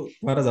 तो वो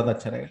तुम्हारा ज्यादा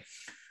अच्छा रहेगा।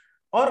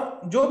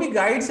 और जो भी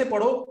गाइड से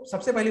पढ़ो,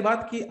 सबसे पहली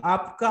बात कि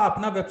आपका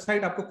अपना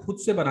वेबसाइट आपको खुद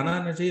से बनाना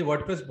आना चाहिए।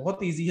 वर्डप्रेस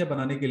बहुत इजी है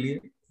बनाने के लिए,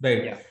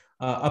 राइट। Yeah.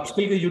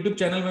 अपस्किल के यूट्यूब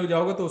चैनल में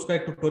जाओगे तो उसका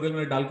एक ट्यूटोरियल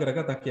मैंने डाल के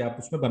रखा ताकि आप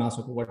उसमें बना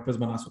सको, वर्डप्रेस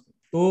बना सको।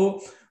 तो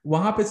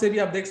वहां पे से भी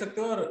आप देख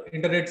सकते हो, और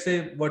इंटरनेट से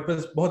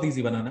वर्डप्रेस बहुत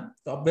इजी बनाना।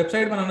 तो आप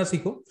वेबसाइट बनाना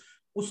सीखो।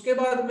 उसके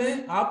बाद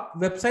में आप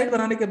वेबसाइट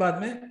बनाने के बाद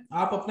में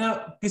आप अपना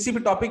किसी भी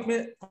टॉपिक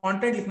में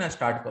कंटेंट लिखना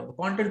स्टार्ट करो।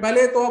 कंटेंट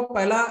पहले तो आप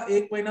पहला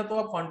 1 महीना तो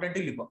आप कंटेंट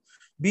ही लिखो,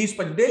 20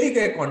 डेली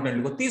का एक कंटेंट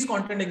लिखो, 30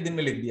 कंटेंट एक दिन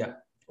में लिख दिया,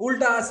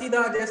 उल्टा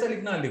सीधा जैसा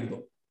लिखना लिख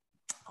दो।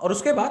 और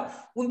उसके बाद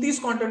उन 30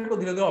 कंटेंट को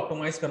धीरे धीरे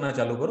ऑप्टिमाइज करना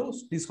चालू करो।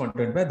 उस 30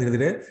 कंटेंट पे धीरे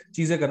धीरे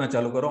चीजें करना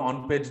चालू करो।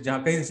 ऑन पेज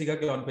जहां कहीं सीखा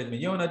कि ऑन पेज में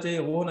ये होना चाहिए,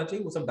 वो होना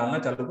चाहिए, वो सब डालना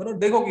चालू करो,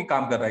 देखो कि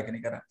काम कर रहा है कि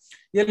नहीं कर रहा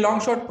है। ये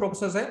लॉन्ग शॉर्ट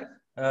प्रोसेस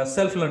है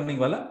सेल्फ लर्निंग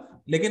वाला।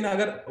 लेकिन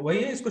अगर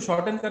वही है, इसको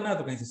शॉर्टन करना है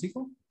तो कहीं से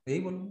सीखो, यही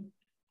बोलूंगा।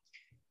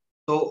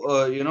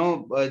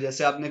 तो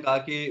जैसे आपने कहा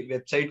कि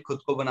वेबसाइट खुद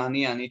को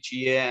बनानी आनी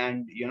चाहिए,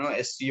 एंड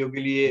एसईओ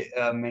के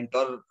लिए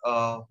मेंटोर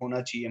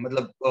होना चाहिए,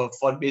 मतलब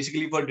for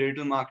basically for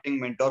digital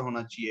marketing mentor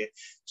होना चाहिए।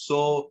 सो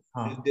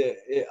हाँ,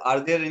 are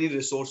there any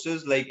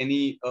resources like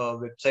any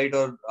website,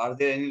 और are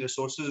there any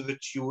resources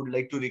which you would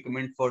like to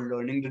recommend for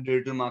learning the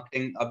digital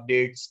marketing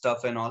update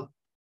stuff and all?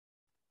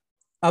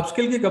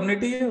 Upskill की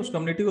community है, उस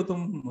community को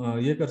तुम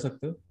ये कर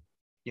सकते हो,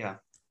 या,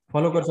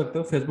 फॉलो कर सकते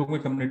हो। फेसबुक में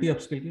कम्युनिटी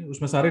अपस्किल की,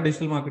 उसमें सारे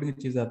डिजिटल मार्केटिंग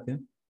की चीजें आती हैं।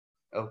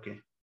 Okay,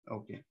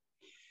 okay.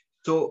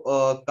 So,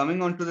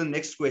 coming on to the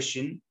next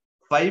question,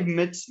 5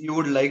 myths you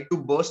would like to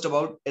burst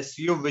about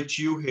SEO which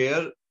you hear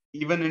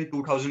even in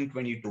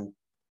 2022.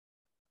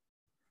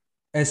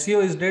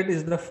 SEO is dead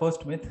is the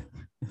first myth.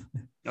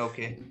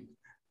 Okay.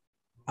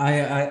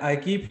 I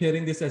keep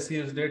hearing this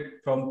SEO is dead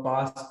from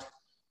past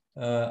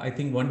I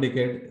think 1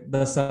 decade,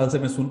 10 साल से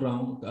मैं सुन रहा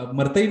हूँ।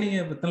 मरते ही नहीं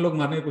है, इतने लोग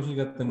मारने की कोशिश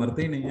करते हैं,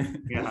 मरते ही नहीं है।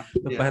 Yeah.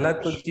 तो Yeah. पहला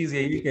तो चीज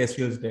यही है कि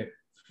SEO is dead.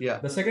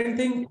 Yeah. The second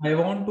thing I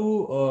want to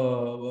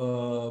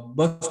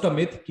bast a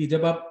myth कि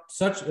जब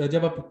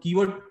आप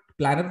कीवर्ड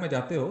प्लानर में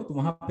जाते हो तो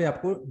वहां पे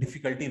आपको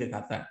डिफिकल्टी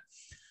दिखाता है। Yeah.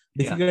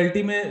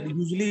 डिफिकल्टी में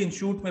यूजुअली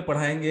इंस्टीट्यूट में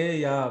पढ़ाएंगे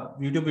या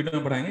यूट्यूब वीडियो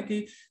में पढ़ाएंगे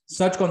कि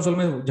सर्च कंसोल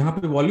में जहां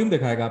पे वॉल्यूम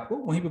दिखाएगा आपको,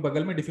 वहीं पे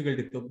बगल में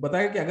डिफिकल्टी, तो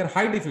बताएगा कि अगर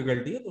हाई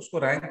डिफिकल्टी है तो उसको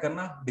रैंक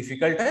करना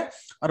डिफिकल्ट है,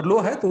 और लो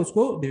है तो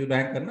उसको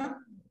रैंक करना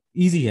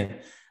इजी है।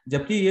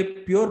 जबकि ये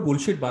प्योर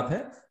बुलशिट बात है,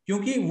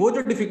 क्योंकि वो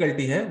जो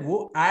डिफिकल्टी है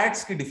वो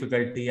एड्स की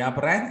डिफिकल्टी है।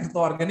 आप रैंक तो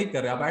ऑर्गेनिक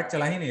कर रहे हो, आप एड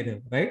चला ही नहीं रहे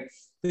हो, राइट।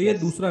 तो ये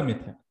Yes. दूसरा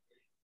मिथ है।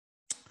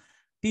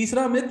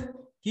 तीसरा मिथ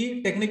कि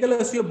टेक्निकल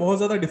एसईओ बहुत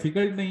ज्यादा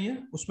डिफिकल्ट नहीं है,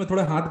 उसमें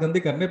थोड़ा हाथ गंदे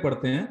करने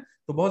पड़ते हैं।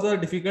 तो बहुत ज्यादा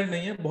डिफिकल्ट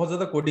नहीं है, बहुत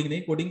ज्यादा कोडिंग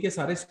नहीं, कोडिंग के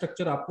सारे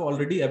स्ट्रक्चर आपको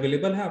ऑलरेडी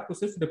अवेलेबल है, आपको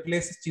सिर्फ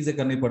रिप्लेस चीजें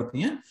करनी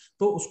पड़ती हैं।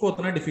 तो उसको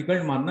उतना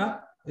डिफिकल्ट मानना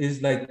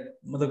इज लाइक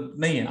मतलब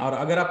नहीं है। और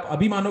अगर आप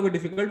अभी मानोगे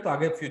डिफिकल्ट तो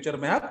आगे फ्यूचर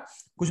में आप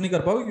कुछ नहीं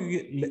कर पाओगे,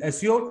 क्योंकि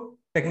एसईओ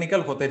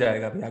टेक्निकल होते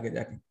जाएगा अभी आगे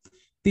जाके।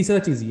 तीसरा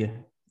चीज ये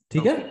है,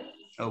 ठीक है।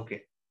 Okay. Okay.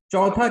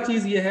 चौथा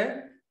चीज ये है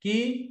कि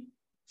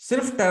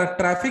सिर्फ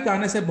ट्रैफिक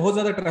आने से, बहुत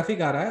ज्यादा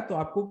ट्रैफिक आ रहा है तो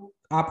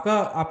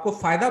आपको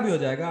फायदा भी हो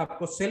जाएगा,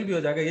 आपको सेल भी हो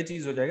जाएगा, ये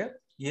चीज हो जाएगा,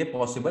 ये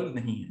पॉसिबल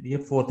नहीं है। ये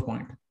फोर्थ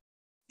पॉइंट,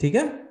 ठीक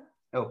है।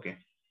 Okay.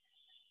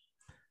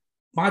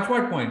 पांचवा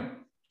पॉइंट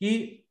कि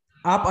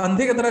आप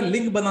अंधे की तरह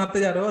लिंक बनाते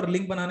जा रहे हो और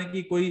लिंक बनाने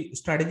की कोई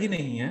स्ट्रेटेजी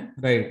नहीं है,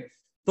 राइट।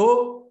 तो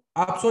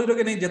आप सोच रहे हो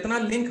कि नहीं, जितना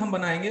लिंक हम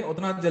बनाएंगे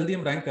उतना जल्दी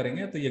हम रैंक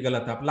करेंगे, तो ये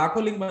गलत है। आप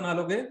लाखों लिंक बना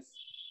लोगे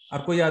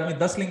और कोई आदमी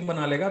 10 लिंक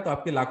बना लेगा तो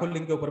आपके लाखों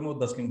लिंक के ऊपर में वो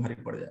 10 लिंक भारी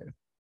पड़ जाएगा।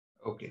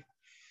 Okay.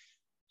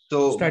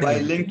 So स्ट्रेटेजी by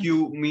है, ठीक link है। you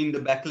mean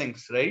the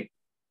backlinks, right?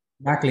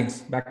 Backlinks,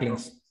 Oh,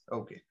 backlinks.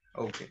 okay.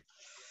 Okay.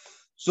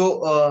 So,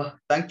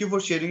 thank you for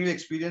sharing your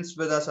experience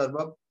with us,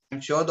 Arbab.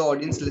 I'm sure the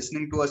audience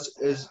listening to us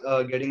is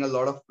getting a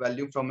lot of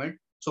value from it.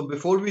 So,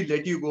 before we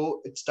let you go,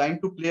 it's time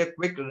to play a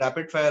quick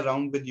rapid fire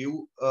round with you,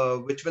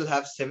 which will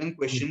have 7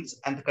 questions.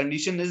 And the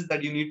condition is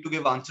that you need to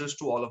give answers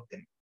to all of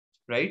them,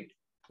 right?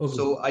 Okay,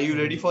 So, are you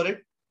okay. ready for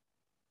it?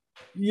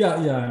 या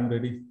I am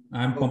ready,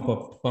 I am Okay.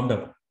 Pumped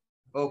up.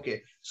 Okay.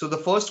 So,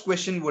 the first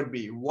question would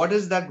be, what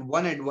is that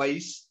one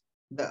advice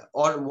that,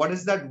 or what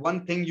is that one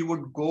thing you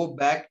would go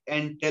back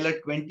and tell a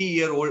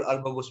 20-year-old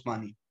Arbab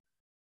Usmani?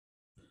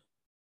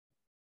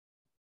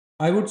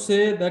 I would say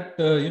that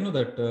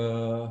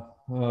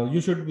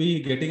you should be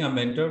getting a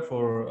mentor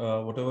for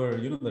whatever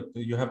that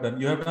you have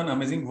done. You have done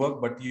amazing work,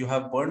 but you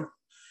have burned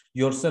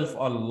yourself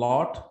a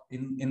lot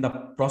in the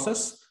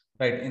process,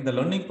 right? In the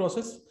learning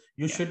process,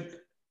 you Yeah. should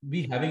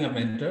be having a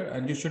mentor,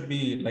 and you should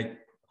be like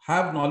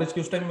have knowledge.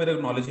 कि उस time मेरे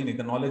knowledge ही नहीं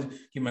था,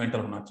 knowledge की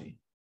mentor होना चाहिए।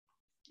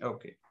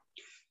 Okay.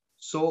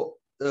 So,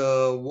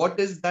 what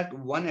is that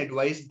one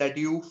advice that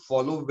you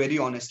follow very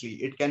honestly?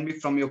 It can be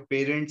from your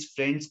parents,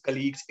 friends,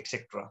 colleagues,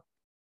 etc.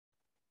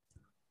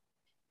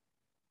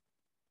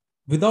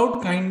 Without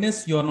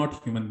kindness, you are not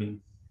human being.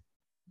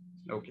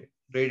 Okay,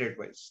 great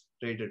advice.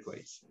 Great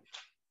advice.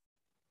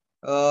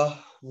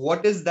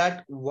 What is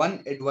that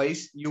one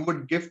advice you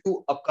would give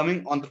to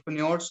upcoming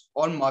entrepreneurs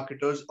or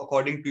marketers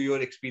according to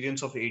your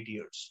experience of 8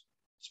 years,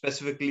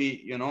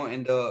 specifically,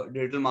 in the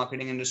digital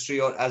marketing industry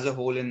or as a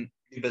whole in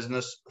the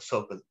business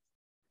circle?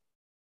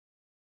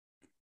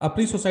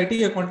 अपनी society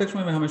के context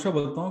में मैं हमेशा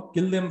बोलता हूँ,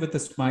 kill them with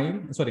smile,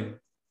 sorry,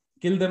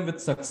 kill them with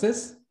success,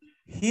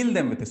 heal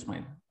them with a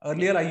smile.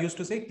 Earlier I used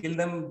to say kill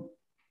them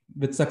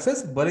with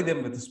success, bury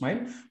them with a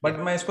smile, but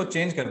मैं इसको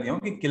change कर दिया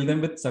हूँ कि kill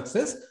them with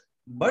success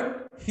but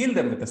heal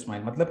them with a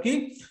smile. मतलब कि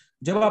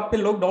जब आप पे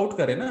लोग डाउट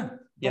करें ना,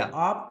 तो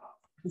आप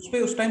उस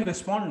पे उस टाइम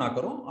रिस्पॉन्ड ना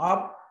करो.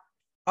 आप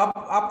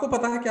आपको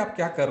पता है कि आप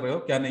क्या कर रहे हो,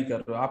 क्या नहीं कर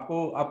रहे हो, आपको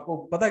आपको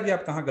पता है कि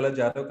आप कहाँ गलत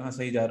जा रहे हो, कहाँ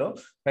सही जा रहे हो,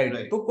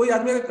 राइट. तो कोई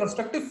आदमी अगर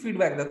कंस्ट्रक्टिव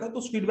फीडबैक देता है तो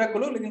उस फीडबैक को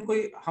लो, लेकिन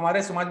कोई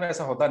हमारे समाज में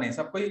ऐसा होता नहीं.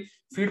 सब कोई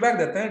फीडबैक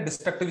देते हैं,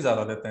 डिस्ट्रक्टिव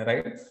ज्यादा देते हैं,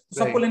 राइट. तो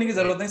सबको लेने की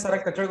जरूरत नहीं, सारा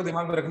कचरे को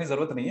दिमाग में रखने की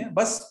जरूरत नहीं है.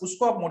 बस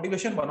उसको आप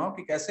मोटिवेशन बनाओ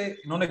कि कैसे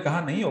इन्होंने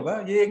कहा नहीं होगा,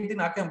 ये एक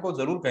दिन आके हमको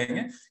जरूर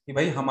कहेंगे कि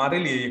भाई हमारे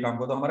लिए ये काम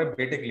कर दो, हमारे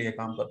बेटे के लिए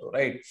काम कर दो,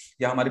 राइट,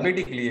 या हमारी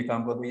बेटी के लिए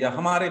काम कर दो, या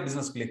हमारे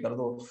बिजनेस के लिए कर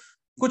दो,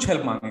 कुछ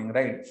हेल्प मांगेंगे,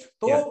 राइट.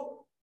 तो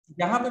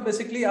यहाँ पे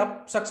बेसिकली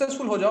आप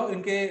सक्सेसफुल हो जाओ,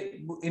 इनके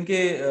इनके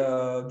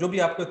जो भी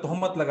आपको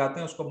तोहमत लगाते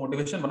हैं उसको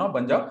मोटिवेशन बनाओ,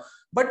 बन जाओ.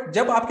 बट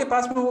जब आपके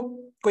पास में वो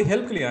कोई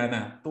हेल्प के लिए आए ना,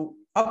 तो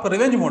आप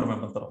रिवेंज मोड में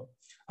मत रहो.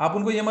 आप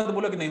उनको ये मत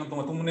बोलो कि नहीं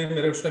तुमने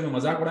मेरे उस टाइम में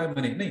मजाक उड़ाया,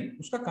 मैंने नहीं,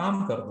 उसका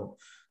काम कर दो.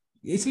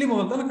 इसलिए मैं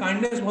बोलता हूँ ना,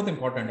 काइंडनेस बहुत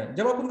इंपॉर्टेंट है.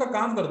 जब आप उनका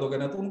काम कर दोगे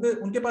ना, तो उनके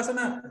उनके पास है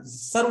ना,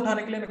 सर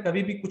उठाने के लिए ना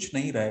कभी भी कुछ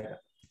नहीं रहेगा.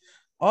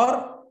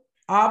 और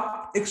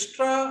आप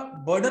एक्स्ट्रा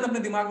बर्डन अपने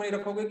दिमाग में नहीं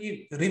रखोगे,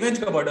 कि रिवेंज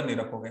का बर्डन नहीं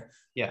रखोगे.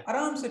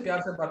 आराम से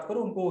प्यार से बात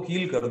करो, उनको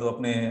हील कर दो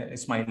अपने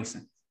स्माइल से.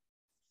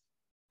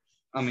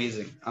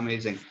 Amazing,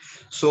 amazing.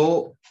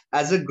 So,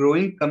 as a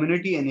growing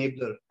community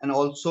enabler and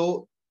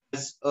also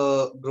as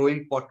a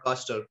growing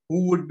podcaster,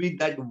 who would be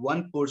that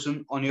one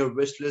person on your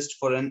wish list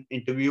for an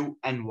interview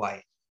and why?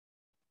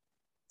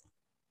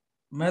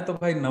 मैं तो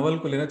भाई नवल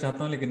को लेना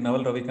चाहता हूँ, लेकिन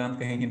नवल रविकांत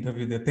कहीं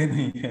इंटरव्यू देते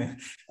नहीं है.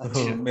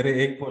 तो मेरे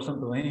एक पर्सन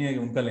तो वही है,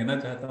 उनका लेना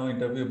चाहता हूँ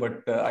interview,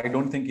 but I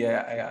don't think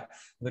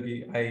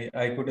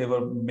I could ever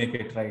make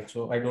it, right.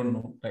 So I don't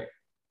know, right.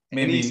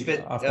 Maybe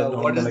after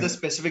what is like, the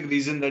specific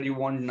reason that you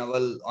want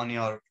Naval on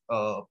your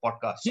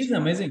podcast? He's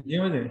amazing.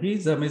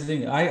 He's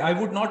amazing. I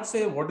would not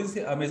say what is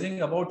amazing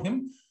about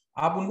him.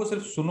 आप उनको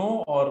सिर्फ सुनो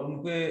और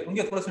उनके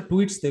उनके थोड़ा सा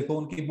tweets देखो.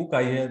 उनकी बुक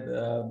आई है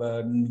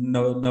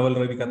नवल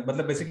रविकांत,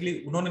 मतलब बेसिकली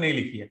उन्होंने नहीं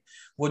लिखी है.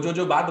 वो जो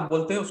जो बात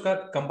बोलते हैं उसका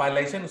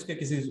कंपाइलेशन उसके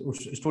किसी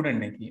स्टूडेंट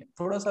ने की है.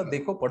 थोड़ा सा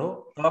देखो, पढ़ो,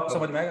 तो आप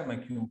समझ में आएगा मैं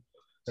क्यों.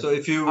 So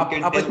if you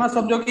आप इतना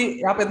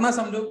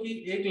समझो कि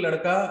एक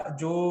लड़का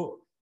जो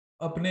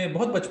अपने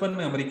बहुत बचपन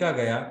में अमेरिका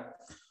गया,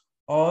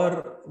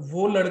 और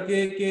वो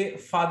लड़के के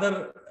फादर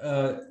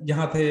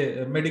यहाँ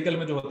थे, मेडिकल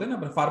में जो होते हैं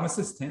ना,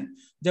 फार्मासिस्ट थे.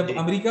 जब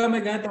अमेरिका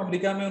में गए तो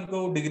अमेरिका में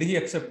उनको डिग्री ही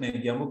एक्सेप्ट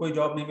नहीं किया, उनको कोई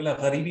जॉब नहीं मिला,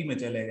 गरीबी में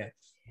चले गए.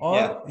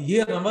 और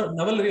ये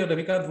नवल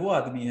रविकांत वो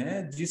आदमी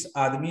है जिस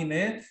आदमी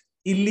ने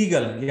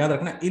इलीगल, याद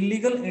रखना,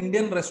 इलीगल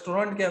इंडियन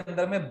रेस्टोरेंट के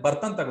अंदर में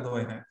बर्तन तक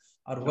धोए हैं.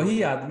 और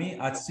वही आदमी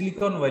आज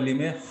सिलिकॉन वैली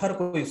में हर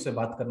कोई इससे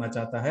बात करना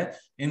चाहता है.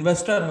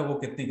 इन्वेस्टर है वो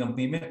कितनी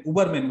कंपनी में,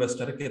 उबर में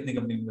इन्वेस्टर है, कितनी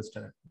कंपनी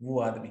इन्वेस्टर है वो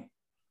आदमी.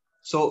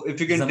 So, if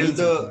you can tell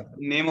the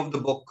name of the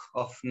book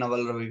of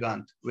Naval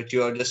Ravikant, which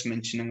you are just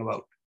mentioning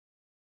about.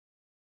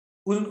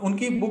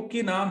 उनकी बुक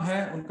की नाम है,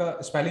 उनका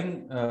स्पेलिंग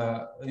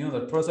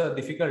थोड़ा सा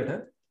डिफिकल्ट है,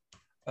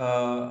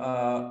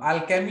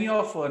 अल्केमी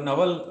ऑफ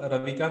नवल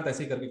रविकांत,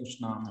 ऐसे करके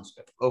कुछ नाम है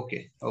उसका.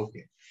 ओके.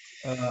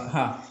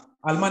 हाँ,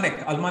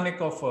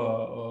 अल्मानेक ऑफ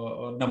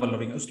नवल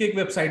रविकांत, उसकी एक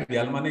वेबसाइट भी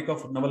है, अल्मानेक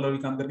ऑफ नवल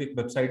रविकांत करके एक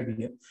वेबसाइट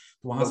भी है,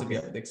 तो वहां से भी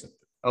आप देख सकते हैं.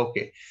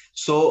 Okay,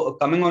 so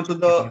coming on to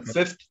the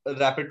fifth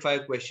rapid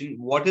fire question,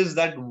 what is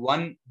that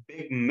one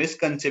big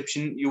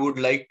misconception you would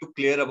like to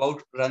clear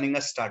about running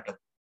a startup?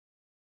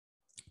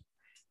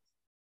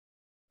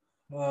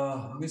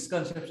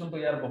 Misconception तो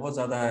यार बहुत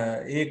ज्यादा है,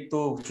 एक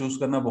तो चूज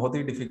करना बहुत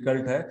ही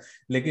डिफिकल्ट है.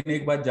 लेकिन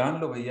एक बात जान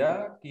लो भैया,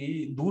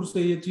 कि दूर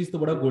से ये चीज तो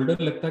बड़ा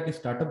गोल्डन लगता है कि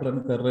स्टार्टअप रन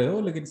कर रहे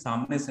हो, लेकिन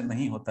सामने से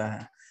नहीं होता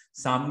है.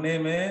 सामने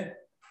में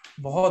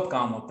बहुत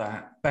काम होता है.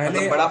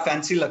 पहले बड़ा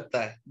फैंसी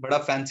लगता है,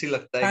 फैंसी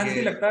लगता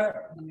है,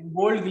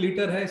 गोल्ड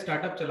ग्लिटर है.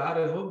 स्टार्टअप चला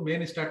रहे हो,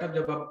 मेन स्टार्टअप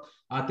जब आप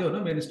आते हो ना,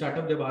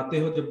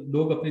 जब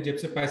लोग अपनी जेब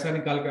से पैसा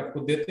निकाल के आपको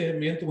देते हैं,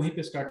 मेन तो वहीं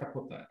पे स्टार्टअप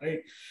होता है,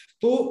 राइट.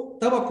 तो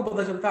तब आपको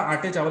पता चलता है,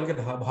 आटे चावल के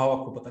भाव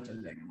आपको पता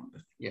चल जाएंगे वहां पे.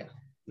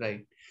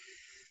 Right.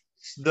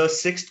 The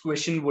sixth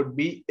question would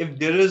be, if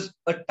there is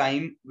a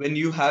time when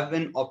you have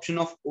an option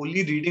of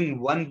only reading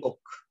one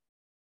book,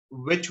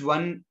 which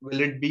one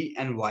will it be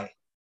and why?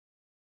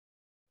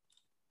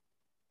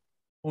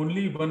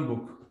 Only one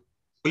book.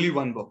 Only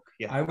one book.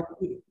 Yeah.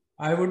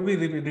 I would be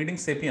reading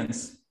Sapiens.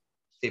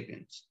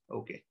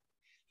 Okay.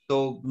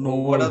 So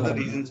what are the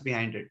reasons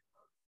behind it?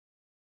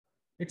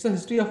 It's a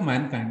history of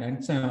mankind, and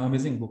it's an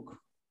amazing book.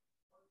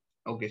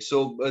 Okay.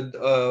 So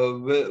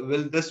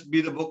will this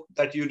be the book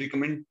that you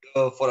recommend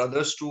for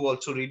others to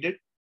also read it?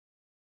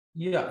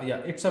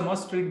 Yeah. It's a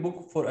must-read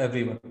book for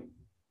everyone.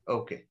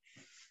 Okay.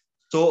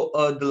 So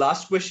the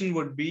last question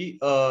would be,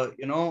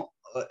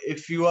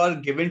 if you are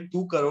given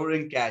 2 crore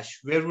in cash,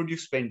 where would you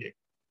spend it?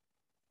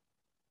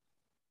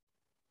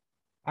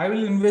 I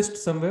will invest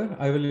somewhere.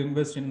 I will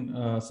invest in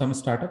some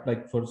startup,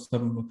 like for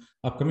some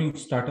upcoming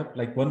startup,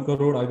 like 1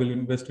 crore. I will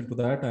invest into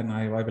that, and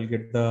I will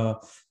get the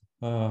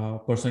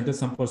percentage,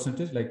 some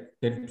percentage, like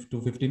 10 to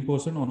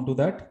 15% onto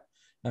that,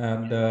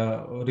 and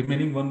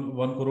remaining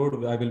one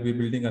crore, I will be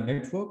building a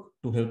network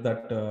to help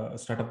that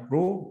startup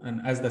grow,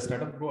 and as the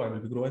startup grow, I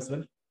will grow as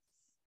well.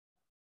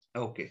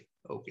 Okay,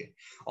 okay.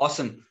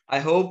 Awesome. I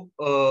hope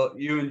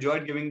you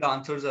enjoyed giving the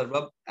answers,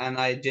 Arbab, and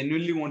I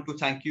genuinely want to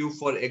thank you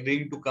for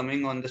agreeing to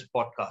coming on this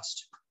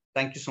podcast.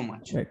 Thank you so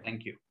much. Right.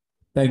 Thank you.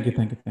 Thank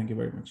you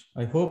very much.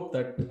 I hope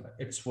that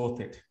it's worth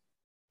it.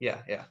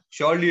 Yeah, yeah.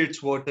 Surely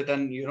it's worth it,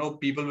 and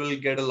people will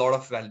get a lot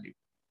of value.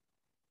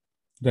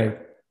 Right.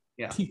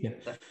 Yeah. ठीक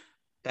है.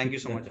 Thank you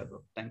so ठीक much, है.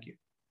 Arbab. Thank you.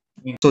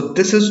 So,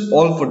 this is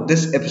all for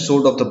this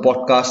episode of the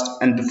podcast.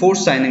 And before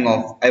signing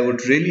off, I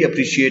would really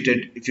appreciate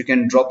it if you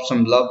can drop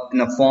some love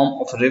in a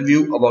form of a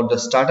review about the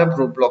Startup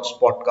Roadblocks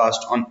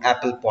podcast on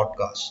Apple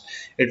Podcasts.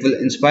 It will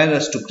inspire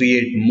us to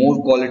create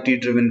more quality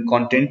driven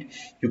content.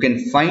 You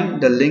can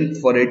find the link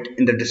for it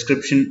in the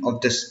description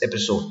of this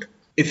episode.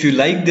 If you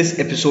like this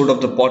episode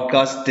of the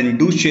podcast, then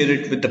do share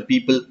it with the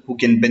people who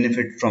can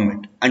benefit from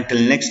it. Until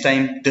next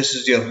time, this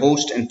is your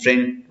host and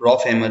friend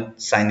Rauf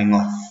Ahmed signing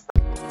off.